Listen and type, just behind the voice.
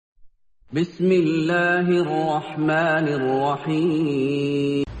بسم الله الرحمن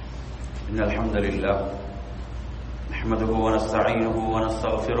الرحيم إن الحمد لله نحمده ونستعينه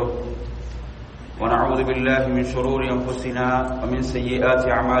ونستغفره ونعوذ بالله من شرور أنفسنا ومن سيئات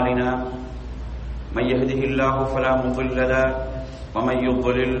أعمالنا من يهده الله فلا مضل له ومن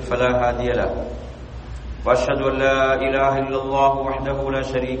يضلل فلا هادي له وأشهد أن لا إله إلا الله وحده لا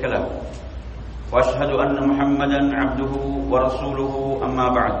شريك له وأشهد أن محمدا عبده ورسوله أما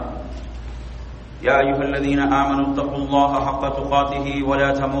بعد يا أيها الذين آمنوا اتقوا الله حق تقاته ولا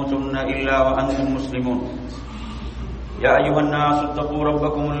تموتن إلا وأنتم مسلمون يا أيها الناس اتقوا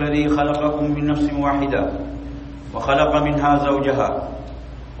ربكم الذي خلقكم من نفس واحدة وخلق منها زوجها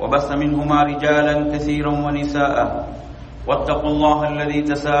وبث منهما رجالا كثيرا ونساء واتقوا الله الذي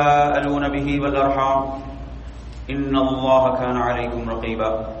تساءلون به والأرحام إن الله كان عليكم رقيبا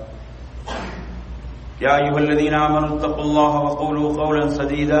يا أيها الذين آمنوا اتقوا الله وقولوا قولا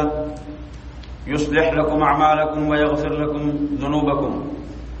سديدا يصلح لكم أعمالكم ويغفر لكم ذنوبكم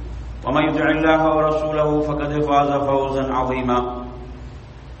ومن يطع الله ورسوله فقد فاز فوزا عظيما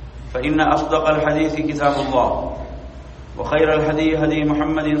فإن أصدق الحديث كتاب الله وخير الهدي هدي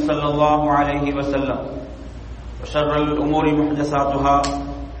محمد صلى الله عليه وسلم وشر الأمور محدثاتها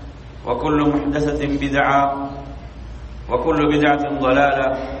وكل محدثة بدعة وكل بدعة ضلالة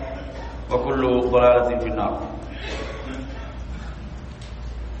وكل ضلالة في النار.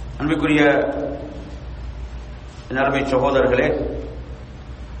 அன்பிற்குரிய அருமை சகோதரர்களே,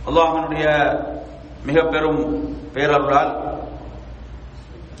 அல்லாஹ்வினுடைய மிக பெரும் பேரருளால்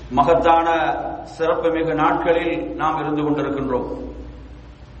மகத்தான சிறப்பு மிகு நாட்களில் நாம் இருந்து கொண்டிருக்கின்றோம்.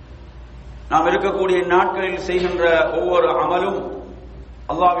 நாம் இருக்கக்கூடிய நாட்களில் செய்கின்ற ஒவ்வொரு அமலும்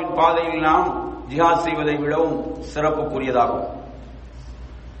அல்லாஹ்வின் பாதையில் நாம் ஜிஹாத் செய்வதை விடவும் சிறப்புக்குரியதாகும்.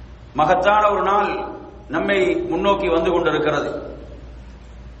 மகத்தான ஒரு நாள் நம்மை முன்னோக்கி வந்து கொண்டிருக்கிறது.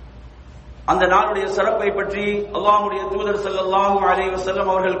 அந்த நாளுடைய சிறப்பை பற்றி அல்லாஹ்வுடைய தூதர் ஸல்லல்லாஹு அலைஹி வஸல்லம்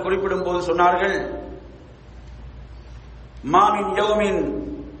அவர்கள் குறிப்பிடும் போது சொன்னார்கள், மா மின் யௌமின்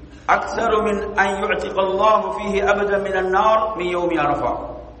அக்ஸரு மின் அன் யுஅதிகல்லாஹு ஃபீஹி அபதன் மினன் நார் மின் யௌமி அரஃபா.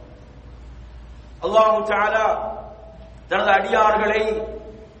 அல்லாஹ் தஆலா தனது அடியார்களை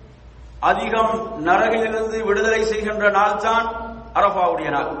அதிகம் நரகிலிருந்து விடுதலை செய்கின்ற நாள் தான் அரஃபாவுடைய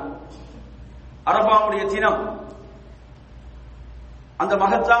நாள், அரஃபாவுடைய தினம். அந்த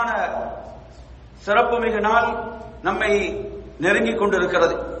மகத்தான சிறப்பு மிகு நாள் நம்மை நெருங்கிக்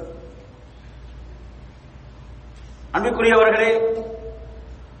கொண்டிருக்கிறது. அன்புக்குரியவர்களே,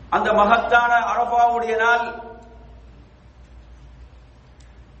 அந்த மகத்தான அரஃபாவுடைய நாள்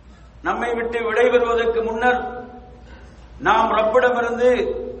நம்மை விட்டு விடைபெறுவதற்கு முன்னர் நாம் ரப்பிடமிருந்து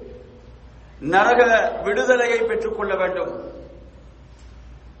நரக விடுதலையை பெற்றுக் கொள்ள வேண்டும்.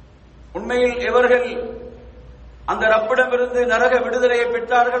 உண்மையில் எவர்கள் அந்த ரப்பிடமிருந்து நரக விடுதலையை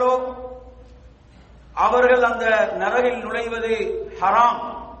பெற்றார்களோ அவர்கள் அந்த நரகில் நுழைவது ஹராம்.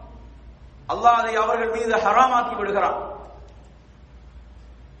 அல்லாஹ் அதை அவர்கள் மீது ஹராமாக்கி விடுகிறான்.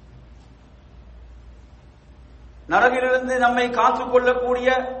 நரகிலிருந்து நம்மை காத்துக் கொள்ளக்கூடிய,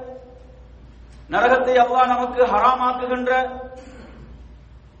 நரகத்தை அல்லாஹ் நமக்கு ஹராமாக்குகின்ற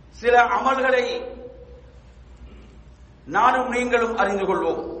சில அமல்களை நானும் நீங்களும் அறிந்து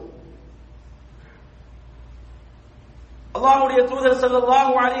கொள்வோம். அல்லாஹ்வுடைய தூதர்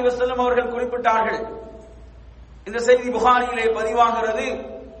ஸல்லல்லாஹு அலைஹி வஸல்லம் அவர்கள் குறிப்பிட்டார்கள், இந்த செய்தி புகாரியிலே பதிவாகிறது,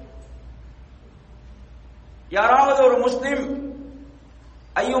 யாராவது ஒரு முஸ்லிம்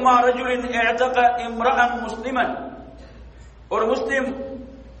அய்யுமா ரஜுலின் இஅதக இம்ரஅன் முஸ்லிமன், ஒரு முஸ்லிம்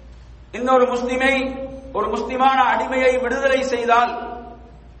இன்னொரு முஸ்லிமை, ஒரு முஸ்லிமான அடிமையை விடுதலை செய்தால்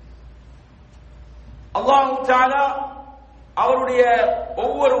அல்லாஹ் தஆலா அவருடைய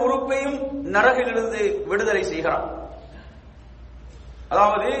ஒவ்வொரு உறுப்பையும் நரகிலிருந்து விடுதலை செய்கிறார்.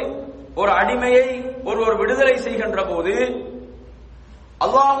 அதாவது ஒரு அடிமையை ஒருவர் விடுதலை செய்கின்ற போது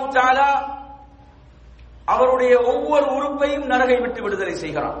அல்லாஹ் தஆலா அவருடைய ஒவ்வொரு உறுப்பையும் நரகை விட்டு விடுதலை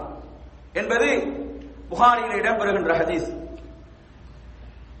செய்கிறார் என்பது புகாரியில் இடம்பெறுகின்ற ஹதீஸ்.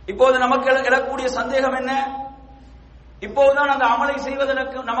 இப்போது நமக்கு எழக்கூடிய சந்தேகம் என்ன? இப்போதுதான் அந்த அமலை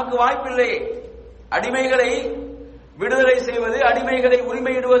செய்வதற்கு நமக்கு வாய்ப்பில்லை. அடிமைகளை விடுதலை செய்வது, அடிமைகளை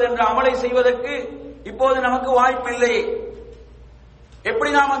உரிமையிடுவது என்ற அமலை செய்வதற்கு இப்போது நமக்கு வாய்ப்பில்லை. எப்படி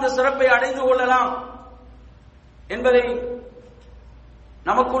நாம் அந்த சிறப்பை அடைந்து கொள்ளலாம் என்பதை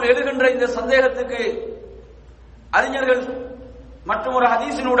நமக்குள் எழுகின்ற இந்த சந்தேகத்துக்கு அறிஞர்கள் மற்றும் ஒரு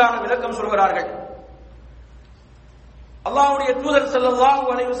ஹதீஸினூடாக விளக்கம் சொல்கிறார்கள். அல்லாஹ்வுடைய தூதர் ஸல்லல்லாஹு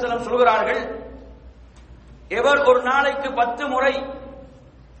அலைஹி வஸல்லம் சொல்கிறார்கள், எவர் ஒரு நாளைக்கு 10 முறை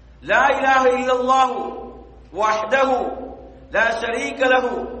லா இலாஹ இல்லல்லாஹு வஹ்தஹு லா ஷரீக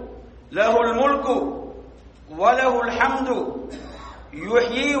லஹு லஹுல் முல்கு வ லஹுல் ஹம்து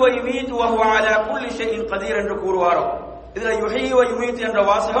யுஹ்யி வ யுமீத் வ ஹுவ அலா குல்லி ஷைஇன் கதீர் என்று கூறுவாரோ, இதுல யுஹ்யி வ யுமீத் என்ற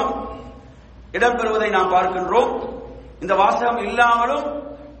வாசகம் இடம்பெறுவதை நாம் பார்க்கின்றோம். இந்த வாசகம் இல்லாமலும்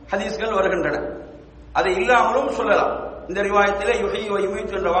ஹதீஸ்கள் வருகின்றன, அதை இல்லாமலும் சொல்லலாம். இந்த ரிவாயத்திலே யுஹ்யி வ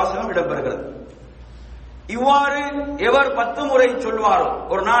யுமீத் என்ற வாசகம் இடம்பெறுகிறது. இவ்வாறு எவர் 10 முறை சொல்வாரோ,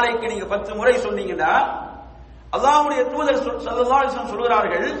 ஒரு நாளைக்கு நீங்க 10 முறை சொன்னீங்கன்னா, அல்லாஹ்வுடைய தூதர் ஸல்லல்லாஹு அலைஹி வஸல்லம்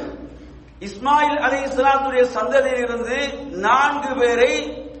சொல்கிறார்கள், இஸ்மாயில் அலைஹிஸ்ஸலாத்துடைய சந்ததியிலிருந்து 4 பேரை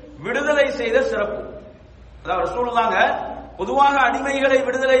விடுதலை செய்த சிறப்பு. அதாவது ரசூலுல்லாஹ் பொதுவாக அடிமைகளை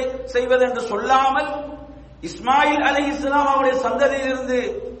விடுதலை செய்வது என்று சொல்லாமல் இஸ்மாயில் அலைஹிஸ்ஸலாம் அவருடைய சந்ததியிலிருந்து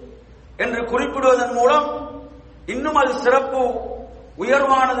என்று குறிப்பிடுவதன் மூலம் இன்னும் அது சிறப்பு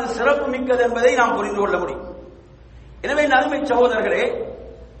உயர்வானது, சிறப்பு மிக்கது என்பதை நாம் புரிந்து கொள்ள முடியும். எனவே அருமை சகோதரர்களே,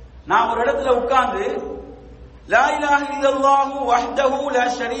 நாம் ஒரு இடத்துல உட்கார்ந்து லா இலாஹ இல்லல்லாஹு வஹ்தஹு லா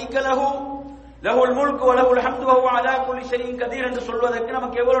ஷரீக லஹு லஹுல் முல்கு வ லஹுல் ஹம்து வ ஹுவ அலா குல்லி ஷைஇன் கதீர் என்று சொல்வதற்கு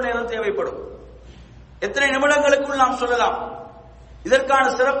நமக்கு எவ்வளவு நேரம் தேவைப்படும்? எத்தனை நிமிடங்களுக்குள் நாம் சொல்லலாம்? இதற்கான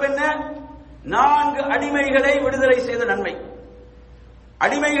சிறப்பு என்ன? 4 அடிமைகளை விடுதலை செய்த நன்மை.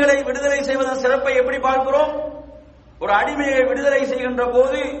 அடிமைகளை விடுதலை செய்வதன் சிறப்பை எப்படி பார்க்கிறோம்? ஒரு அடிமையை விடுதலை செய்கின்ற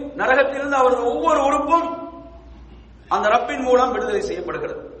போது நரகத்திலிருந்து அவரது ஒவ்வொரு உறுப்பும் அந்த ரப்பின் மூலம் விடுதலை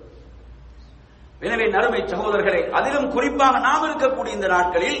செய்யப்படுகிறது. எனவே நறுமை சகோதரர்களே, அதிலும் குறிப்பாக நாம் இருக்கக்கூடிய இந்த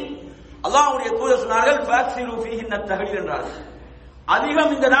நாட்களில் அல்லாஹ்வுடைய தூதர் சொன்னார்கள், ஃபக்ஸிரு ஃபீஹின் தஹ்லீல் என்றார்கள்.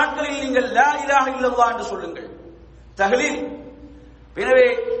 அதிகம் இந்த நாட்களில் நீங்கள் லா இலாஹ இல்லல்லாஹ் என்று சொல்லுங்கள், தஹ்லீல். எனவே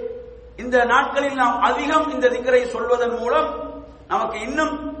இந்த நாட்களில் நாம் அதிகம் இந்த திக்ரை சொல்வதன் மூலம் நமக்கு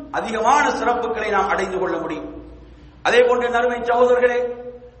இன்னும் அதிகமான சிறப்புகளை நாம் அடைந்து கொள்ள முடியும். அதே போன்ற நறுமை சகோதரர்களே,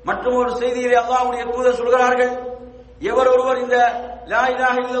 மற்றும் ஒரு செய்தியிலே அல்லாஹ்வுடைய தூதர் சொல்கிறார்கள், எவர் ஒருவர் இந்த லா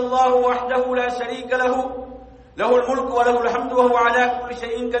இலாஹ இல்லல்லாஹு வஹ்தஹு லா ஷரீக லஹு லஹுல் முல்கு வ லஹுல் ஹம்து வ ஹுவ அலா குல்லி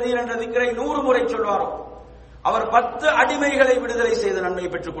ஷைஇன் கதீர் என்ற திக்ரை 100 முறை சொல்வாரோ, அவர் 10 அடிமைகளை விடுதலை செய்த நன்மையை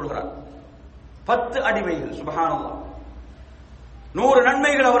பெற்றுக் கொள்கிறார். 10 அடிமைகள், சுப்ஹானல்லாஹ். 100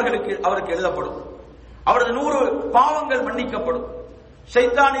 நன்மைகள் அவருக்கு எழுதப்படும். அவரது 100 பாவங்கள் மன்னிக்கப்படும்.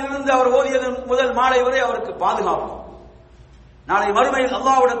 ஷைத்தானிலிருந்து அவர் ஓதியது முதல் மாலை வரை அவருக்கு பாதுகாப்பு. நாளை மறுமையில்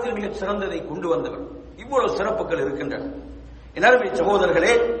அல்லாஹ்விடத்தில் மிகச் சிறந்ததை கொண்டு வந்தவர். இவ்வளவு சிறப்புகள் இருக்கின்றன. என் அருமை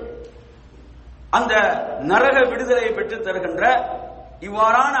சகோதரர்களே, அந்த நரக விடுதலையை பெற்றுத் தருகின்ற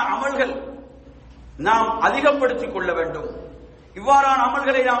இவ்வாறான அமல்கள் நாம் அதிகப்படுத்திக் கொள்ள வேண்டும். இவ்வாறான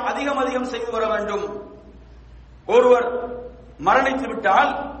அமல்களை நாம் அதிகம் செய்து வர வேண்டும். ஒருவர் மரணித்து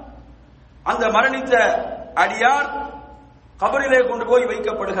விட்டால் அந்த மரணித்த அடியார் கபரிலே கொண்டு போய்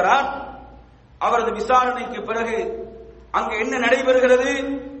வைக்கப்படுகிறார். அவரது விசாரணைக்கு பிறகு அங்கு என்ன நடைபெறுகிறது?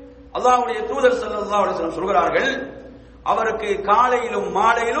 அல்லாஹ்வுடைய தூதர் ஸல்லல்லாஹு அலைஹி வஸல்லம் சொல்கிறார்கள், அவருக்கு காலையிலும்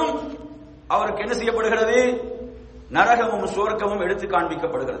மாலையிலும் அவருக்கு என்ன செய்யப்படுகிறது? நரகமும் சுவர்க்கமும் எடுத்து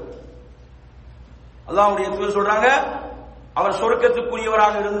காண்பிக்கப்படுகிறது. அல்லாஹ்வுடைய தூதர் சொல்றாங்க, அவர்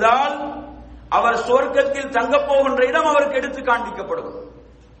சொர்க்கத்துக்குரியவராக இருந்தால் அவர் சொர்க்கத்தில் தங்க போகின்ற இடம் அவருக்கு எடுத்து காண்பிக்கப்படும்.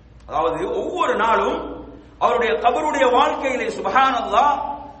 அதாவது ஒவ்வொரு நாளும் அவருடைய கபருடைய வாழ்க்கையிலே சுப்ஹானல்லாஹ்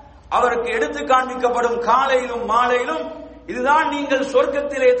அவருக்கு எடுத்து காண்பிக்கப்படும் காலையிலும் மாலையிலும், இதுதான் நீங்கள்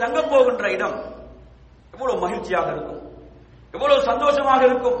சொர்க்கத்திலே தங்க போகின்ற இடம். எவ்வளவு மகிழ்ச்சியாக இருக்கும், எவ்வளவு சந்தோஷமாக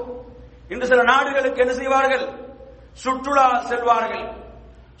இருக்கும். இன்று சில நாடுகளுக்கு என்ன செய்வார்கள்? சுற்றுலா செல்வார்கள்.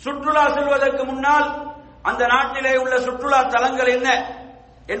 சுற்றுலா செல்வதற்கு முன்னால் அந்த நாட்டிலே உள்ள சுற்றுலா தலங்கள் என்ன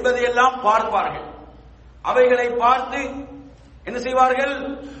என்பதை எல்லாம் பார்ப்பார்கள். அவைகளை பார்த்து என்ன செய்வார்கள்?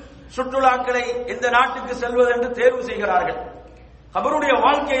 சுற்றுலாக்களை எந்த நாட்டுக்கு செல்வது என்று தேர்வு செய்கிறார்கள். கபருடைய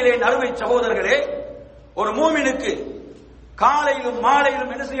வாழ்க்கையிலே நறுமை சகோதரர்களே, ஒரு மூமினுக்கு காலையிலும்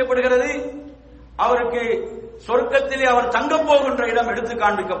மாலையிலும் என்ன செய்யப்படுகிறது? அவருக்கு சொர்க்கத்திலே அவர் தங்க போகின்ற இடம் எடுத்து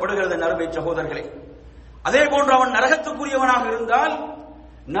காண்பிக்கப்படுகிறது. நறுமை சகோதரர்களே, அதே போன்று அவன் நரகத்துக்குரியவனாக இருந்தால்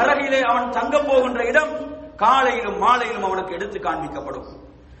நரகிலே அவன் தங்க போகின்ற இடம் காலையிலும் மாலையிலும் அவனுக்கு எடுத்து காண்பிக்கப்படும்.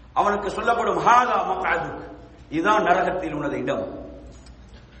 அவனுக்கு சொல்லப்படும், ஹாதா மக்அதுக், இதுதான் நரகத்தில் உள்ள இடம்.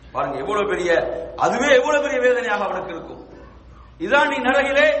 பாருங்க எவ்வளவு பெரிய, அதுவே எவ்வளவு பெரிய வேதனையாக அவனுக்கு இருக்கும். இதுதான் நீ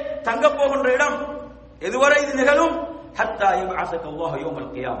நரகிலே தங்க போகின்ற இடம். எதுவரை இது நிகழும்? ஹத்தா யப்அஸக அல்லாஹு யௌமல்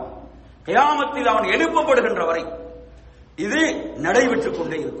கியாமah, கியாமத்தில் அவன் எழுப்பப்படுகின்ற வரை இது நடைபெற்றுக்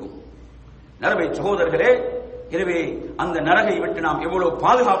கொண்டே இருக்கும். நரகை சகோதரர்களே, எனவே அந்த நரகை விட்டு நாம் எவ்வளவு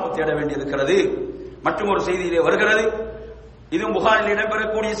பாதுகாப்பு தேட வேண்டியிருக்கிறது. மற்றும் ஒரு செய்தியிலே வருகிறது, இதுவும் புகாரில்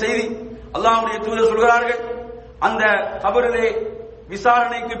இடம்பெறக்கூடிய செய்தி. அல்லாஹ்வுடைய தூதர் சொல்கிறார்கள், அந்த கபரிலே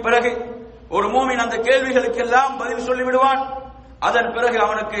விசாரணைக்கு பிறகு ஒரு மூமின் அந்த கேள்விகளுக்கெல்லாம் பதில் சொல்லிவிடுவான். அதன் பிறகு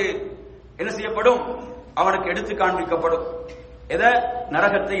அவனுக்கு என்ன செய்யப்படும்? அவனுக்கு எடுத்து காண்பிக்கப்படும். எதை?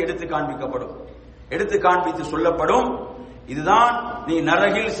 நரகத்தை எடுத்து காண்பிக்கப்படும். எடுத்து காண்பித்து சொல்லப்படும், இதுதான் நீ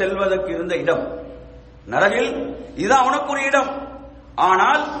நரகில் செல்வதற்கு இருந்த இடம். நரகில் இதுதான் உனக்குரிய இடம்.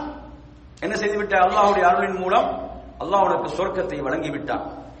 ஆனால் என்ன செய்துவிட்ட? அல்லாஹ்வுடைய அருளின் மூலம் அல்லாஹ் உனக்கு சொர்க்கத்தை வழங்கிவிட்டான்.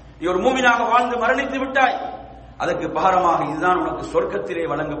 நீ ஒரு மூமினாக வாழ்ந்து மரணித்து விட்டாய், அதற்கு பகரமாக இதுதான் உனக்கு சொர்க்கத்திலே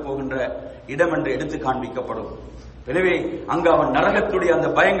வழங்கப் போகின்ற இடம் என்று எடுத்து காண்பிக்கப்படும். எனவே அங்கு அவன் நரகத்துடைய அந்த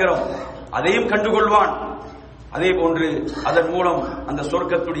பயங்கரம் அதையும் கண்டுகொள்வான். அதே போன்று அதன் மூலம் அந்த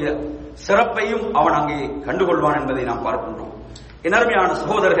சொர்க்கத்துடைய சிறப்பையும் அவன் அங்கே கண்டுகொள்வான் என்பதை நாம் பார்க்கின்றோம். என் அருமையான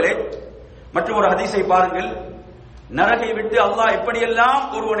சகோதரர்களே, மற்றும் ஒரு ஹதீஸை பாருங்கள். நரகை விட்டு அல்லாஹ் எப்படியெல்லாம்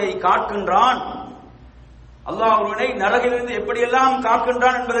ஒருவனை காக்கின்றான், அல்லாஹ் ஒருவனை நரகிலிருந்து எப்படியெல்லாம்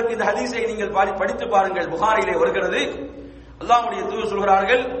காக்கின்றான் என்பதற்கு இந்த ஹதீஸை நீங்கள் படித்து பாருங்கள். புகாரிலே வருகிறது. அல்லாஹ்வுடைய தூதர்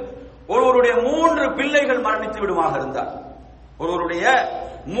சொல்கிறார்கள், ஒருவருடைய 3 பிள்ளைகள் மரணித்து விடுமாக இருந்தார், ஒருவருடைய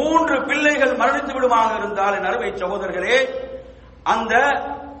 3 பிள்ளைகள் மரணித்து விடுமாக இருந்தால், என் அருமை சகோதரர்களே, அந்த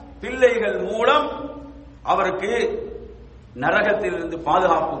பிள்ளைகள் மூலம் அவருக்கு நரகத்திலிருந்து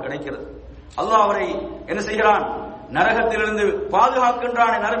பாதுகாப்பு கிடைக்கிறது. அல்லாஹ் அவரை என்ன செய்கிறான், நரகத்திலிருந்து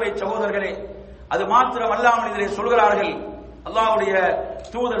பாதுகாக்கின்றான். என் அருமை சகோதரர்களே, அது மாத்திரம் அல்லாமல் இதிலே சொல்கிறார்கள், அல்லாஹ்வுடைய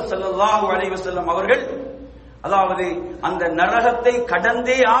தூதர் ஸல்லல்லாஹு அலைஹி வஸல்லம் அவர்கள், அதாவது அந்த நரகத்தை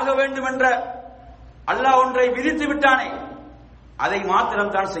கடந்தே ஆக வேண்டும் என்ற அல்லாஹ் ஒன்றை விதித்து விட்டானே, அதை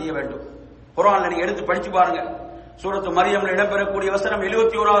மாத்திரம் தான் செய்ய வேண்டும். குர்ஆன்ல நீங்க எடுத்து படிச்சு பாருங்க. சூரத்து மரியம்ல இடம்பெறக்கூடிய வசனம்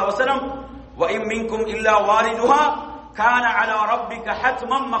 71வது வசனம், வ இம் மின்கும் இல்லா வாரிதுஹா கான அலா ரப்பிக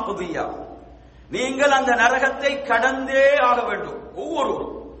ஹத்மம் மக்தியா. நீங்கள் அந்த நரகத்தை கடந்தே ஆக வேண்டும்.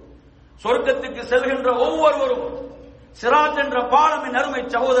 ஒவ்வொருவரும் சொர்க்கத்துக்கு செல்கின்ற ஒவ்வொருவரும் சிராத் என்ற பாலம், என் அருமை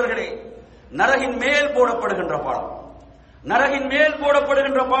சகோதரர்களே, நரகின் மேல் போடப்படுகின்ற பாலம், நரகின் மேல்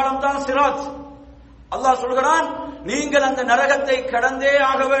போடப்படுகின்ற பாலம் தான் சிராத். அல்லாஹ் சொல்கிறான், நீங்கள் அந்த நரகத்தை கடந்தே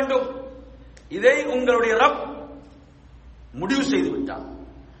ஆக வேண்டும். இதை உங்களுடைய ரப் முடிவு செய்து விட்டான்,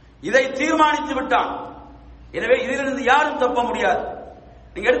 இதை தீர்மானித்து விட்டான். எனவே இதிலிருந்து யாரும் தப்ப முடியாது.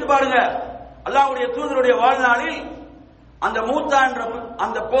 நீங்க எடுத்து பாருங்க, அல்லாஹ்வுடைய தூதருடைய வாழ்நாளில் அந்த மூத்தா என்ற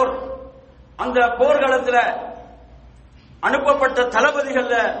அந்த போர், அந்த போர்க்களத்தில் அனுப்பப்பட்ட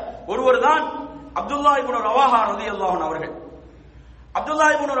தளபதிகள்ல ஒருவர் தான் அப்துல்லா இப்னு ரவாஹா ரலியல்லாஹு அன்ஹு அவர்கள். அப்துல்லா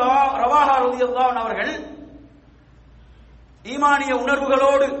இப்னு ரவாஹா ரலியல்லாஹு அன்ஹு அவர்கள் ஈமானிய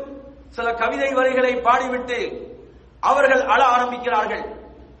உணர்வுகளோடு சில கவிதை வரிகளை பாடிவிட்டு அவர்கள் அழ ஆரம்பிக்கிறார்கள்.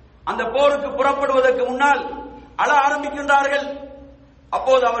 அந்த போருக்கு புறப்படுவதற்கு முன்னால் அழ ஆரம்பிக்கின்றார்கள்.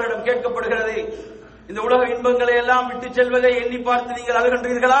 அப்போது அவரிடம் கேட்கப்படுகிறது, இந்த உலக இன்பங்களை எல்லாம் விட்டு செல்வதை எண்ணி பார்த்து நீங்கள்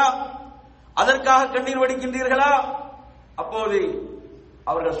அழுகின்றீர்களா, அதற்காக கண்ணீர் வடிக்கின்றீர்களா? அப்போது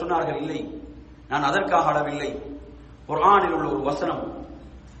அவர்கள் சொன்னார்கள், இல்லை, நான் அதற்காக அழவில்லை. குர்ஆனில் உள்ள ஒரு வசனம்,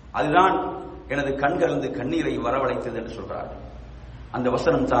 அதுதான் எனது கண்களிலிருந்து கண்ணீரை வரவழைத்தது என்று சொல்கிறார்கள். அந்த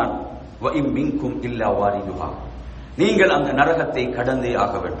வசனம் தான் வ இம் மின்கும் இல்லா வாரிதுஹா, நீங்கள் அந்த நரகத்தை கடந்தே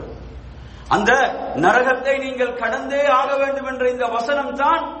ஆக வேண்டும், அந்த நரகத்தை நீங்கள் கடந்தே ஆக வேண்டும் என்ற இந்த வசனம்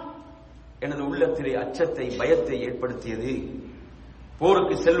தான் எனது உள்ளத்திலே அச்சத்தை, பயத்தை ஏற்படுத்தியது.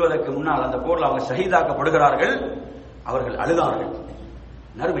 போருக்கு செல்வதற்கு முன்னால், அந்த போரில் அவங்க ஷஹீதாக்கப்படுகிறார்கள், அவர்கள் அழுதார்கள்.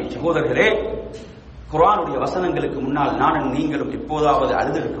 நறுமை சகோதரர்களே, குர்ஆனுடைய வசனங்களுக்கு முன்னால் நானும் நீங்களும் எப்போதாவது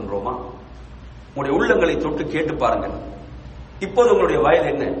அழுதிருக்கின்றோமா? உங்களுடைய உள்ளங்களை தொட்டு கேட்டு பாருங்கள். இப்போது உங்களுடைய வயது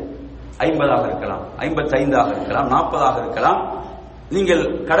என்ன? 50ஆக இருக்கலாம், 55ஆக இருக்கலாம், 40ஆக இருக்கலாம். நீங்கள்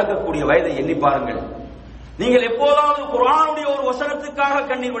கடக்கக்கூடிய வயதை எண்ணி பாருங்கள். நீங்கள் எப்போதாவது குர்ஆனுடைய ஒரு வசனத்துக்காக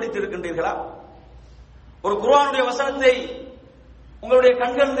கண்ணீர் வடித்திருக்கின்றீர்களா? ஒரு குர்ஆனுடைய வசனத்தை உங்களுடைய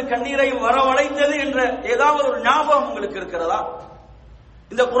கண்களிலிருந்து கண்ணீரை வரவழைத்தது என்ற ஏதாவது ஒரு ஞாபகம் உங்களுக்கு இருக்கிறதா?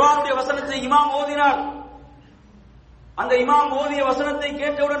 இந்த குர்ஆனுடைய வசனத்தை இமாம் ஓதினார், அந்த இமாம் ஓதிய வசனத்தை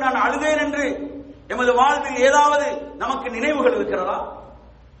கேட்டவுடன் நான் அழுதேன் என்று எமது வாழ்வில் ஏதாவது நமக்கு நினைவுகள் இருக்கிறதா?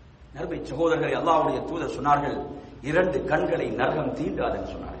 நறுமை சகோதரர்களை, அல்லாஹ்வுடைய தூதர் சொன்னார்கள், 2 கண்களை நரகம்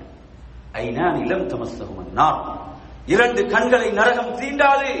தீண்டாதுன்னு சொன்னார்கள். ஐனான் இலம் தமஸ்ஸஹும் அன்னார், 2 கண்களை நரகம்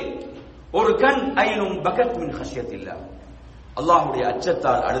தீண்டாது. ஒரு கண் ஐனும் பகத் மின் ஹஷ்யத்தில்லாஹ், அல்லாஹ்வுடைய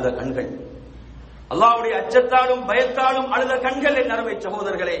அச்சத்தால் அழுத கண்கள், அல்லாஹ்வுடைய அச்சத்தாலும் பயத்தாலும் அழுத கண்கள். என் நறுமை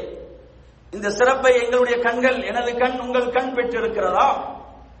சகோதரர்களே, இந்த சிறப்பை எங்களுடைய கண்கள், எனது கண், உங்கள் கண் பெற்றிருக்கிறதா?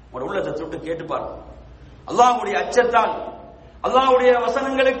 ஒரு உள்ளத்தை தொட்டு கேட்டுப்பார். அல்லாஹ்வுடைய அச்சத்தால், அல்லாஹ்வுடைய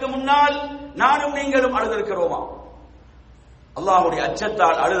வசனங்களுக்கு முன்னால் நானும் நீங்களும் அழுதிருக்கிறோமா? அல்லாஹ்வுடைய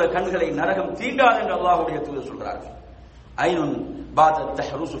அச்சத்தால் அழுத கண்களை நரகம் தீண்டாது என்று அல்லாஹ்வுடைய தூதர் சொல்கிறார்கள். ஐனுன் பாதத்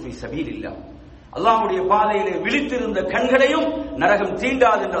தஹருசு ஃபீ சபீலில்லாஹ், அல்லாஹ்வுடைய பாதையிலே விழித்திருந்த கண்களையும் நரகம்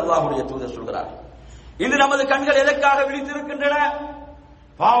தீண்டாது என்று அல்லாஹ்வுடைய தூதர் சொல்கிறார்கள். இன்று நமது கண்கள் எதற்காக விழித்திருக்கின்றன?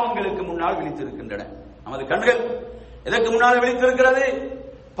 பாவங்களுக்கு முன்னால் விழித்திருக்கின்றன. நமது கண்கள் எதற்கு முன்னால் விழித்திருக்கிறது?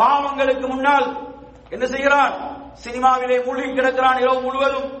 பாவங்களுக்கு முன்னால். என்ன செய்கிறான்? சினிமாவிலே மூழ்கி கிடக்கிறான் இரவு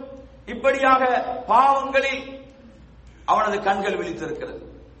முழுவதும். இப்படியாக பாவங்களில் அவனது கண்கள் விழித்திருக்கிறது.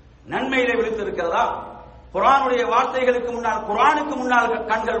 நன்மையிலே விழித்திருக்கிறதா? குர்ஆனுடைய வார்த்தைகளுக்கு முன்னால், குர்ஆனுக்கு முன்னால்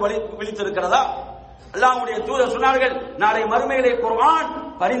கண்கள் விழித்திருக்கிறதா? அல்லாஹ்வுடைய தூதர் சொன்னார்கள், நாளை மறுமையிலே குர்ஆன்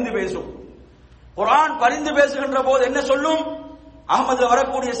பரிந்து பேசும். குர்ஆன் பரிந்து பேசுகின்ற போது என்ன சொல்லும்? அஹ்மதுல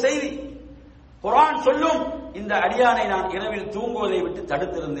வரக்கூடிய செய்தி, குர்ஆன் சொல்லும், இந்த அடியானை நான் இரவில் தூங்குவதை விட்டு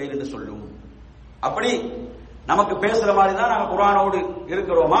தடுத்திருந்தேன் என்று சொல்லும். அப்படி நமக்கு பேசுற மாதிரி தான் நாங்கள் குர்ஆனோடு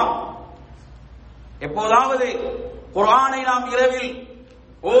இருக்கிறோமா? எப்போதாவது குர்ஆனை நாம் இரவில்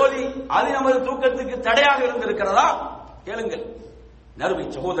ஓதி அது நமது தூக்கத்துக்கு தடையாக இருந்திருக்கிறதா? கேளுங்கள் நறுமை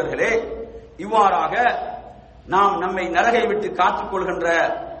சகோதரர்களே. இவ்வாறாக நாம் நம்மை நரகை விட்டு காத்துக் கொள்கின்ற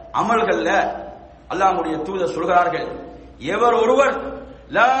அமல்கள்ல அல்லாஹ்வுடைய தூதர் சொல்கிறார்கள், எவர் ஒருவர்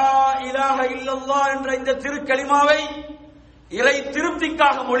லா இலாஹ இல்லல்லாஹ் என்ற இந்த திருக்கலிமாவை இறை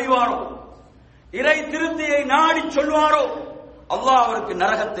திருப்திக்காக மொழிவாரோ, இறை திருப்தியை நாடி சொல்வாரோ, அல்லாஹ் அவருக்கு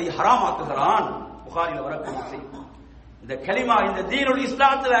நரகத்தை ஹராமாக்குகிறான். புகாரில் வரக்கூடிய செய்தி. இந்த கலிமா, இந்த தீனுல்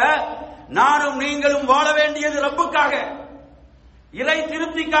இஸ்லாத்துல நானும் நீங்களும் வாழ வேண்டியது ரப்புக்காக, இறை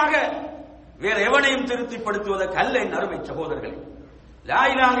திருப்திக்காக, வேற எவனையும் திருப்திப்படுத்துவதற்கு அல்ல. என் அருமை சகோதரர்களே, லா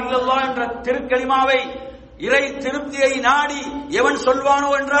இலாஹ இல்லல்லாஹ் என்ற திருக்கலிமாவை இறை திருப்தியை நாடி எவன் சொல்வானோ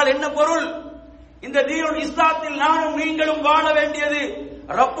என்றால் என்ன பொருள்? இந்த தீனுல் இஸ்லாத்தில் நானும் நீங்களும் வாழ வேண்டியது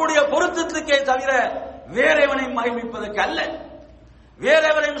ரப்புடைய பொருத்தத்துக்கே தவிர வேற எவனையும் மகிழ்விப்பதற்கு அல்ல, வேற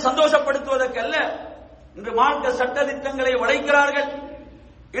எவரையும் சந்தோஷப்படுத்துவதற்கு அல்ல. இன்று மார்க்க சட்ட திட்டங்களை வளைக்கிறார்கள்.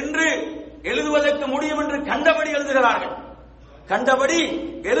 இன்று எழுதுவதற்கு முடியும் என்று கண்டபடி எழுதுகிறார்கள், கண்டபடி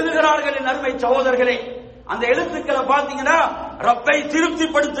எழுதுகிறார்கள். என் அருமை சகோதரர்களே, அந்த எழுத்துக்களை பார்த்தீங்கன்னா ரப்பை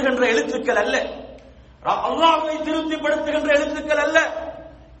திருப்திப்படுத்துகின்ற எழுத்துக்கள் அல்ல, அல்லாஹ்வை திருப்திப்படுத்துகின்ற எழுத்துக்கள் அல்ல.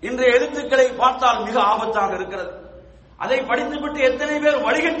 இன்றைய எழுத்துக்களை பார்த்தால் மிக ஆபத்தாக இருக்கிறது. அதை படித்துவிட்டு எத்தனை பேர்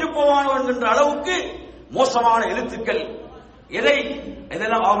வழிகட்டு போவானோ என்கின்ற அளவுக்கு மோசமான எழுத்துக்கள்.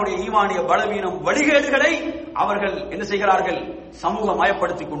 எதெல்லாம் அவருடைய ஈமானிய பலவீனம், வழிகேடுகளை அவர்கள் என்ன செய்கிறார்கள்? சமூக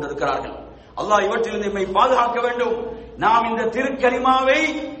மயப்படுத்திக் கொண்டிருக்கிறார்கள். அல்லாஹ் இவற்றில் நம்மை பாதுகாக்க வேண்டும். நாம் இந்த திருக்கலிமாவை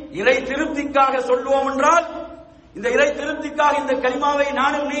இறை திருப்திக்காக சொல்லுவோம் என்றால், இந்த இறை திருப்திக்காக இந்த கலிமாவை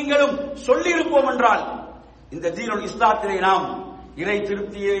நானும் நீங்களும் சொல்லி இருப்போம் என்றால், இந்த தீனுல் இஸ்லாத்திலே நாம் இறை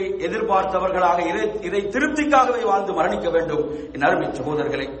திருப்தியை எதிர்பார்த்தவர்களாக இறை திருப்திக்காகவே வாழ்ந்து மரணிக்க வேண்டும். என் அருமை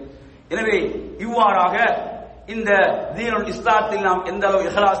சகோதரர்களே, எனவே இவ்வாறாக இந்த தீனுல் இஸ்லாத்தில் நாம் எந்த அளவு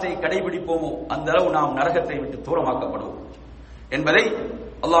இஹ்லாஸை கடைபிடிப்போமோ அந்த அளவு நாம் நரகத்தை விட்டு தூரமாக்கப்படுவோம் என்பதை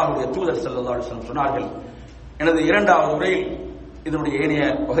அல்லாஹ்வுடைய தூதர் ஸல்லல்லாஹு அலைஹி வஸல்லம் சொன்னார்கள். எனது இரண்டாவது உரையில் இதனுடைய ஏனைய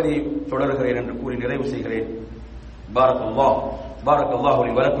பகுதியை தொடர்கிறேன் என்று கூறி நிறைவு செய்கிறேன். பாரக்கல்லாஹு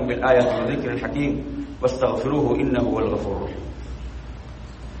லி வ லக்கும் பில் ஆயாத்தி வ ذிக்ரில் ஹகீம் வஸ்தக்ஃபிரூஹு இன்னஹு ஹுவல் கஃபூர் ரஹீம்.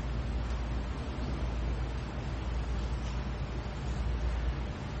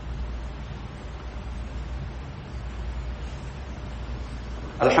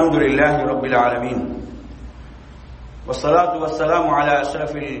 الحمد لله رب العالمين والصلاة والسلام على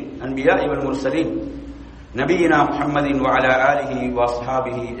أشرف الأنبياء والمرسلين نبينا محمد وعلى آله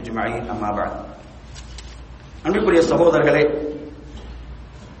وأصحابه أجمعين أما بعد. அன்பிற்குரிய சகோதரர்களே,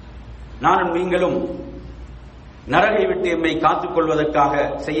 நானும் நீங்களும் நரகை விட்டு எம்மை காத்துக் கொள்வதற்காக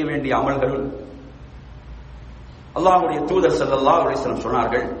செய்ய வேண்டிய அமல்களுள் அல்லாஹ்வுடைய தூதர் ஸல்லல்லாஹு அலைஹி வஸல்லம்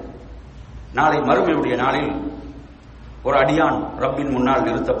சொன்னார்கள், நாளை மறுமையுடைய நாளில் ஒரு அடியான் ரப்பின் முன்னால்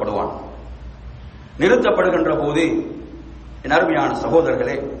நிறுத்தப்படுவான். நிறுத்தப்படுகின்ற போது என் அருமையான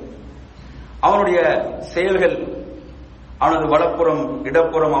சகோதரர்களே, அவனுடைய செயல்கள், அவனது வலப்புறம்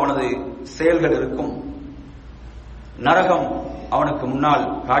இடப்புறம் அவனது செயல்கள் இருக்கும். நரகம் அவனுக்கு முன்னால்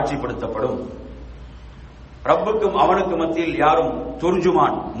காட்சிப்படுத்தப்படும். ரப்புக்கும் அவனுக்கு மத்தியில் யாரும்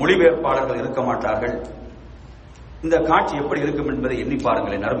துர்ஜுமான், மொழிபெயர்ப்பாளர்கள் இருக்க மாட்டார்கள். இந்த காட்சி எப்படி இருக்கும் என்பதை எண்ணி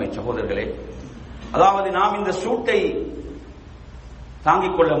பாருங்கள் என் அருமை சகோதரர்களே. அதாவது நாம் இந்த சூட்டை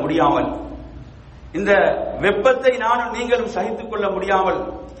தாங்கிக் கொள்ள முடியாமல், இந்த வெப்பத்தை நானும் நீங்களும் சகித்துக் கொள்ள முடியாமல்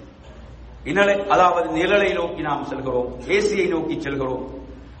அதாவது நிழலை நோக்கி நாம் செல்கிறோம், ஏசியை நோக்கி செல்கிறோம்.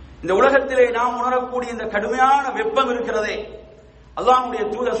 இந்த உலகத்திலே நாம் உணரக்கூடிய இந்த கடுமையான வெப்பம் இருக்கிறதே, அல்லாஹ்வுடைய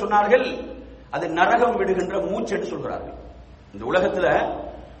தூதர் சொன்னார்கள், அது நரகம் விடுகின்ற மூச்சு என்று சொல்கிறார்கள். இந்த உலகத்துல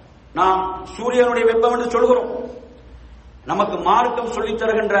நாம் சூரியனுடைய வெப்பம் என்று சொல்கிறோம். நமக்கு மார்க்கம் சொல்லித்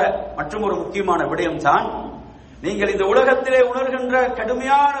தருகின்ற மற்றும் ஒரு முக்கியமான விடயம் தான், நீங்கள் இந்த உலகத்திலே உணர்கின்ற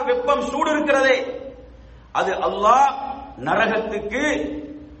கடுமையான வெப்பம், சூடு இருக்கிறதே, அது அல்லாஹ் நரகத்துக்கு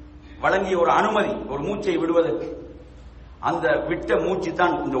வழங்கிய ஒரு அனுமதி, ஒரு மூச்சை விடுவதற்கு. அந்த விட்ட மூச்சு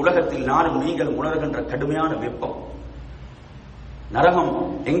தான் இந்த உலகத்தில் நானும் நீங்களும் உணர்கின்ற கடுமையான வெப்பம். நரகம்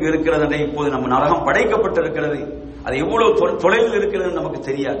எங்கு இருக்கிறது என்றே, இப்போது நம்ம நரகம் படைக்கப்பட்டிருக்கிறது, அது எவ்வளவு தொலைவில் இருக்கிறது நமக்கு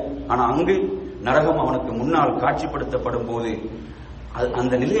தெரியாது. ஆனா அங்கு நரகம் அவனுக்கு முன்னால் காட்சிப்படுத்தப்படும் போது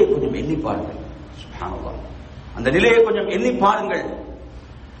அந்த நிலையை கொஞ்சம் எண்ணி பாருங்கள். சுப்ஹானல்லாஹ், அந்த நிலையை கொஞ்சம் எண்ணி பாருங்கள்.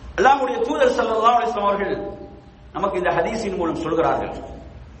 அல்லாஹ்வுடைய தூதர் ஸல்லல்லாஹு அலைஹி வஸல்லம் அவர்கள் நமக்கு இந்த ஹதீஸின் மூலம் சொல்கிறார்கள்,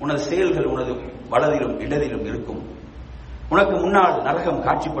 உனது செயல்கள் உனது வலதிலும் இடதிலும் இருக்கும். உனக்கு முன்னால் நரகம்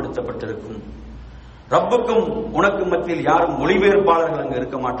காட்சிப்படுத்தப்பட்டிருக்கும். ரப்புக்கும் உனக்கு மத்தியில் யாரும் மொழிபெயர்ப்பாளர்கள் அங்கு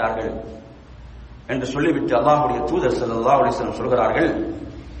இருக்க மாட்டார்கள். என்று சொல்லிவிட்டு அல்லாஹ்வுடைய தூதர் ஸல்லல்லாஹு அலைஹி வஸல்லம் சொல்கிறார்கள்,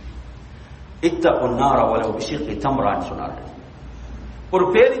 இத்தகுன் நார வலவ் பிஷிக்கி தம்ரான் சொன்னார்கள். ஒரு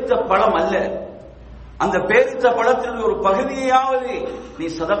பேரித்த பழம் அல்ல, அந்த பேரித்த பழத்தினுடைய ஒரு பகுதியாவது நீ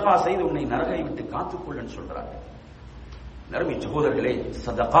சதகா செய்து உன்னை நரகை விட்டு காத்துக்கொள்ளன்னு சொல்கிறார்கள். நறுமை சகோதரர்களே,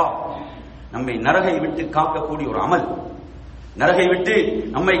 சதகா நம்மை நரகை விட்டு காக்கக்கூடிய ஒரு அமல், நரகை விட்டு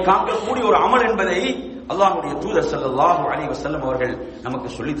நம்மை காக்கக்கூடிய ஒரு அமல் என்பதை அல்லாஹ்வுடைய தூதர் ஸல்லல்லாஹு அலைஹி வஸல்லம் அவர்கள் நமக்கு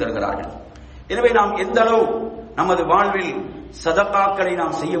சொல்லித் தருகிறார்கள். எனவே நாம் எந்த அளவு நமது வாழ்வில் சதகாக்களை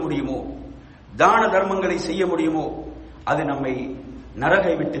நாம் செய்ய முடியுமோ, தான தர்மங்களை செய்ய முடியுமோ, அது நம்மை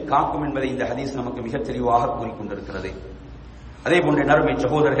நரகை விட்டு காக்கும் என்பதை இந்த ஹதீஸ் நமக்கு மிக தெளிவாக கூறிக்கொண்டிருக்கிறது. அதே போன்ற நறுமை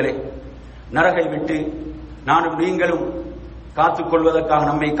சகோதரர்களே, நரகை விட்டு நானும் நீங்களும் காத்துக்கொள்வதற்காக,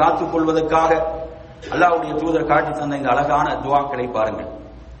 நம்மை காத்துக்கொள்வதற்காக அல்லாஹ்வுடைய தூதர் காட்டி தந்த இந்த அழகான துஆக்களை பாருங்கள்.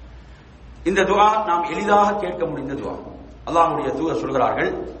 இந்த துஆ நாம் எளிதாக கேட்க முடிந்த துஆ. அல்லாஹ்வுடைய தூதர்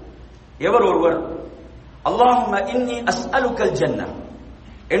சொல்கிறார்கள், எவர் ஒருவர் அல்லாஹும்ம இன்னி அஸ்அலுக்கல் ஜன்னah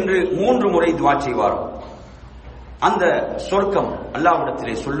என்று 3 முறை துஆ செய்வாரோ அந்த சொர்க்கம்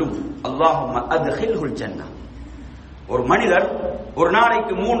அல்லாஹ்விடத்திலே சொல்லும், அல்லாஹும்ம அத்கில்ஹுல் ஜன்னah. ஒரு மனிதர் ஒரு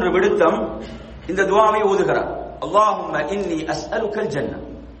நாளைக்கு 3 விடுத்தம் இந்த துஆவை ஓதுகிறார், அல்லாஹும்ம இன்னி அஸ்அலுக்கல் ஜன்னah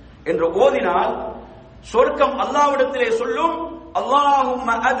என்று ஓதினால் சொர்க்கம் அல்லாஹ்விடத்திலே சொல்லும், அல்லாஹும்ம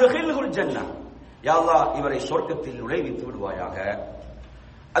அத்கில்ஹுல் ஜன்னah, யா அல்லாஹ் இவரை சொர்க்கத்தில் நுழைவித்து விடுவாயாக.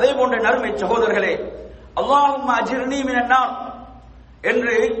 அதே போன்ற நறுமை சகோதரர்களே, அல்லாஹும்ம அஜிர்னி மினன் நார்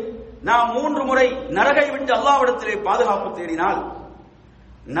என்று நாம் 3 முறை நரகை விட்டு அல்லாஹ்விடத்திலே பாதுகாப்பு தேடினால்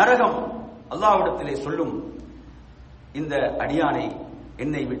நரகம் அல்லாஹ்விடத்திலே சொல்லும், இந்த அடியானை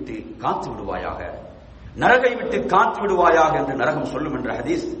என்னை விட்டு காத்து விடுவாயாக, நரகை விட்டு காத்து விடுவாயாக என்று நரகம் சொல்லும் என்ற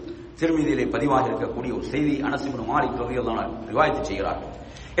ஹதீஸ் திர்மிதியிலே பதிவாக இருக்கக்கூடிய ஒரு செய்தி. அனஸ் இப்னு மாலிக் ரலியல்லாஹு அன்ஹு ரிவாயத் செய்கிறார்கள்.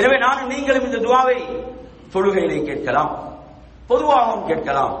 எனவே நானும் நீங்களும் இந்த துஆவை தொழுகையிலே கேட்கலாம், பொதுவாகவும்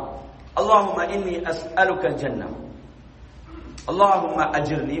கேட்கலாம். அல்லாஹும்ம இன்னி அஸ்அலுக்கல் ஜன்னah, அல்லாஹும்ம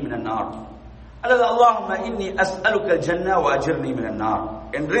அஜிர்னி மினன் நார், அல்லது அல்லாஹும்ம இன்னி அஸ்அலுக்கல் ஜன்னah வ அஜிர்னி மினன் நார்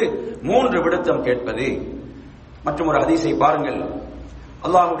என்று 3 விடுத்தம் கேட்பது. மற்றும் ஒரு ஹதீஸை பாருங்கள்.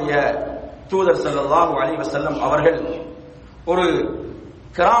 அல்லாஹ்வுடைய தூதர் ஸல்லல்லாஹு அலைஹி வஸல்லம் அவர்கள் ஒரு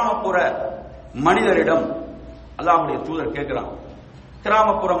கிராமப்புற மனிதரிடம் அல்லாஹ்வுடைய தூதர் கேட்கிறான்.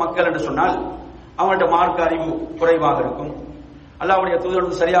 கிராமப்புற மக்கள் என்று சொன்னால் அவங்கள்ட்ட மார்க்க அறிவு குறைவாக இருக்கும். அல்லாஹ்வுடைய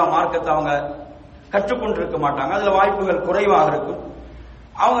தூதர் சரியா மார்க்கத்தை அவங்க கற்றுக்கொண்டிருக்க மாட்டாங்க, அதுல வாய்ப்புகள் குறைவாக இருக்கும்.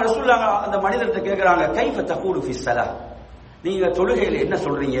 அவங்க ரசூலுல்லாஹ் அந்த மனிதர்கிட்ட கேட்கிறாங்க, கைஃப தகூலு ஃபி ஸலாஹ், நீங்க தொழுகையில் என்ன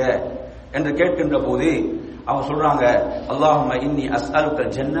சொல்றீங்க என்று கேட்கின்ற போது அவங்க சொல்றாங்க, அல்லாஹும்ம இன்னி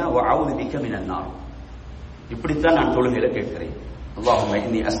அஸ்அலுக்கல் ஜன்னah வ அஊது பிக மினன் நார். இப்படித்தான் நான் தொழுகையில கேட்கிறேன், அல்லாஹும்ம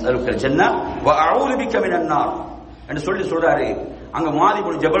இன்னி அஸ்அலுக்கல் ஜன்னah வ அஊது பிக மினன் நார் என்று சொல்றாரு. அங்க முஆத்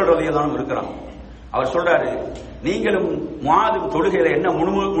இப்னு ஜபல் ரலியல்லாஹு அன்ஹு இருக்கிறாங்க. அவர் சொல்றாரு, நீங்களும் முஆதும் தொழுகையில என்ன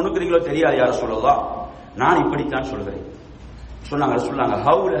முணுக்குறீங்களோ தெரியாது யா ரசூலல்லாஹ், நான் இப்படித்தான் சொல்கிறேன் சொன்னாங்க.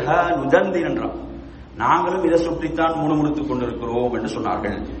 ஹவுலஹா நுதந்தின் என்றான், நாங்களும் இதை சுற்றித்தான் முணுமுணுத்துக் கொண்டிருக்கிறோம் என்று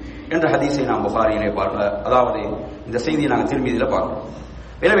சொன்னார்கள் என்ற ஹதீஸை நாம் புகாரியிலே பார்க்க, அதாவது இந்த செய்தியை நாங்கள் திரும்பியில பார்க்கிறோம்.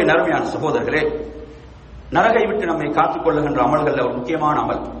 எனவே நறுமையான சகோதரர்களே, நரகை விட்டு நம்மை காத்துக் கொள்ளுகின்ற அமல்கள் ஒரு முக்கியமான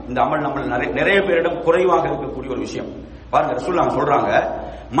அமல். இந்த அமல் நம்ம நிறைய பேரிடம் குறைவாக இருக்கக்கூடிய ஒரு விஷயம். பாருங்க, ரசூலுல்லாஹ் சொல்றாங்க,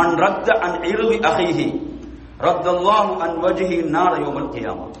 மன் ரத்த அன் இர்தி அஹீஹி ரத்தல்லாஹு அன் வஜ்ஹி நார யௌமல்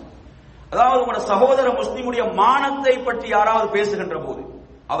கியாமா. அதாவது உங்களுடைய சகோதர முஸ்லிமுடைய மானத்தை பற்றி யாராவது பேசுகின்ற போது,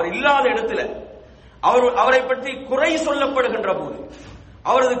 அவர் இல்லாத இடத்துல அவரை பற்றி குறை சொல்லப்படுகின்ற போது,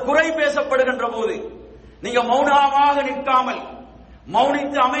 அவரது குறை பேசப்படுகின்ற போது நீங்க மௌனமாக நிற்காமல்,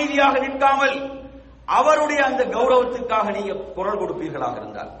 மௌனித்து அமைதியாக நிற்காமல் அவருடைய அந்த கௌரவத்துக்காக நீங்க குரல் கொடுப்பீர்களாக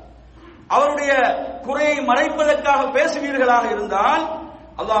இருந்தால், அவருடைய குறையை மறைப்பதற்காக பேசுவீர்களாக இருந்தால்,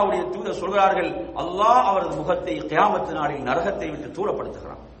 அல்லாஹ்வுடைய தூதர் சொல்கிறார்கள், அல்லாஹ் அவரது முகத்தை கியாமத் நாளில் நரகத்தை விட்டு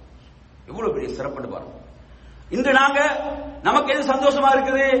தூரப்படுத்துகிறான். எவ்வளவு பெரிய சிறப்பு பாருங்க. இன்று நமக்கு எது சந்தோஷமா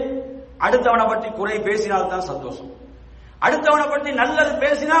இருக்குது? அடுத்தவனை பற்றி குறை பேசினால்தான் சந்தோஷம். அடுத்தவனை பற்றி நல்லது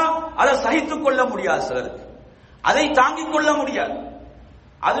பேசினா அதை சகித்துக் கொள்ள முடியாது, சிலருக்கு அதை தாங்கிக் கொள்ள முடியாது.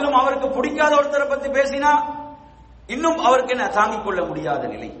 அதிலும் அவருக்கு பிடிக்காத ஒருத்தரை பற்றி பேசினா இன்னும் அவருக்கு என்ன தாங்கிக் கொள்ள முடியாத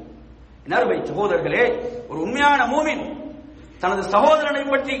நிலை. நறுமை சகோதரர்களே, ஒரு உண்மையான மூமின் தனது சகோதரனை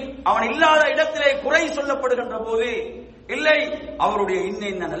பற்றி அவன் இல்லாத இடத்திலே குறை சொல்லப்படுகின்ற போது, இல்லை அவருடைய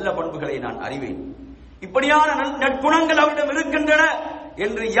இன்ன நல்ல பண்புகளை நான் அறிவேன், இப்படியான நற்குணங்கள் அவரிடம் இருக்கின்றன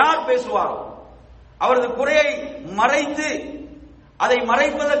என்று யார் பேசுவாரோ, அவரது குறையை மறைத்து அதை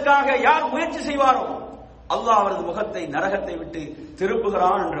மறைப்பதற்காக யார் முயற்சி செய்வாரோ, அல்லாஹ் அவரது முகத்தை நரகத்தை விட்டு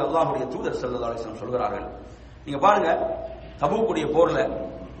திருப்புகிறான் என்று அல்லாஹ்வுடைய தூதர் ஸல்லல்லாஹு அலைஹி வஸல்லம் சொல்கிறார்கள். நீங்க பாருங்க, தபூக்குடைய போர்ல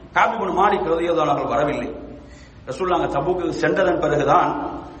கஅப் இப்னு மாலிக் ரலியல்லாஹு அன்ஹு வரவில்லை. ரசூலுல்லாஹ் தபூக்கு சென்றதன் பிறகுதான்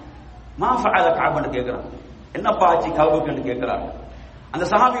மா ஃபஅல கஅப் என்று கேட்கிறார், என்னப்பா ஆச்சு கஅபுக்கு என்று கேட்கிறார். அந்த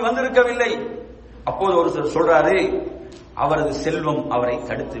சஹாபி வந்திருக்கவில்லை. அப்போது ஒருத்தர் சொல்றாரு, அவரது செல்வம் அவரை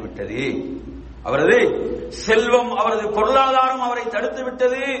தடுத்து விட்டது, அவரது செல்வம் அவரது பொருளாதாரம் அவரை தடுத்து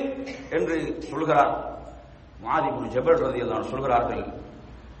விட்டது என்று சொல்கிறார். முஆத் இப்னு ஜபல் ரலியல்லாஹு அன்ஹு சொல்கிறார்கள்,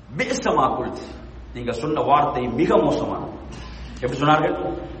 பிஸமா குல்த், நீங்க சொன்ன வார்த்தை மிக மோசமானது. எப்படி சொன்னார்கள்?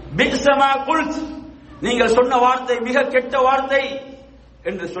 பிஸமா குல்த், நீங்கள் சொன்ன வார்த்தை மிக கெட்ட வார்த்தை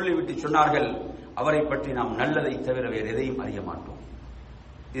என்று சொல்லிவிட்டு சொன்னார்கள், அவரை பற்றி நாம் நல்லதை தவிர வேறு எதையும் அறிய மாட்டோம்.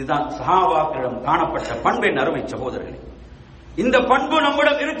 இதுதான் சஹாபாக்களிடம் காணப்பட்ட பண்பின் அருமை சகோதரர்களே. இந்த பண்பு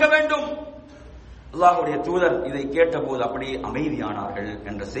நம்மிடம் இருக்க வேண்டும். அல்லாஹ்வுடைய தூதர் இதை கேட்டபோது அப்படியே அமைதியானார்கள்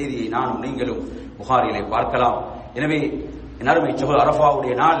என்ற செய்தியை நானும் நீங்களும் புகாரிலே பார்க்கலாம். எனவே அருமை சகோதரர்,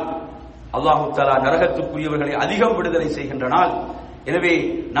 அரஃபாவுடைய நாள் அல்லாஹ் தஆலா நரகத்துக்குரியவர்களை அதிகம் விடுதலை செய்கின்ற நாள். எனவே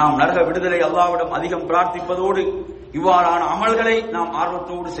நாம் நரக விடுதலை அல்லாஹ்விடம் அதிகம் பிரார்த்திப்பதோடு இவ்வாறான அமல்களை நாம்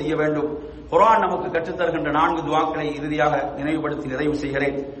ஆர்வத்தோடு செய்ய வேண்டும். குர்ஆன் நமக்கு கற்றுத்தருகின்ற 4 துஆக்களை இறுதியாக நினைவுபடுத்தி நிறைவு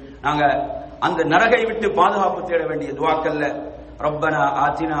செய்கிறேன். நாங்க அந்த நரகை விட்டு பாதுகாப்பு தேட வேண்டிய துஆக்கல்ல, ரப்பனா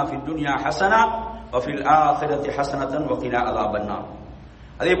ஆத்தினா ஃபித் துன்யா ஹஸனா வ ஃபில் ஆখিরাতি ஹஸனத்தன் வ கினா அஸாபன்னார்.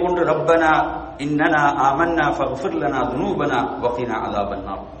 அதே போன்று ரப்பனா இன்னனா ஆமன்னா ஃபக்ஃபிர் லனா துனூபனா வ கினா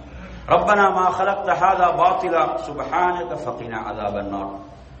அஸாபன்னார். ரப்பனா மா خلقت هذا باطلا سبحانك فقنا عذاب النار.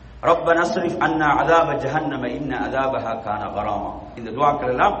 ரப்பனா ஸ்ரிஃப் அன்னா அஸாப ஜஹன்னம இன்ன அஸாபஹா கான கராமா. இந்த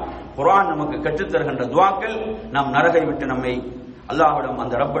துஆக்கள் எல்லாம் குர்ஆன் நமக்கு கற்றுத் தருகின்ற துஆக்கள். நாம் நரகை விட்டு நம்மை அல்லாஹ்விடம்,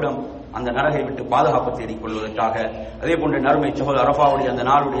 அந்த ரப்பிடம் அந்த நரகை விட்டு பாதுகாப்பு தேடிக் கொள்வதற்காக. அதே போன்ற நறுமை சகோதரர், அரஃபாவுடைய அந்த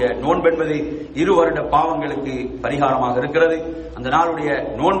நாளுடைய நோன்பென்பது 2 வருட பாவங்களுக்கு பரிகாரமாக இருக்கிறது. அந்த நாளுடைய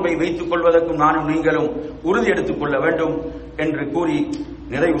நோன்பை வைத்துக் கொள்வதற்கும் நானும் நீங்களும் உறுதி எடுத்துக் கொள்ள வேண்டும் என்று கூறி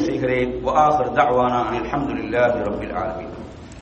நிறைவு செய்கிறேன். வஆகிர் தஅவானா அல்ஹம்துலில்லாஹி ரப்பில் ஆலமீன்.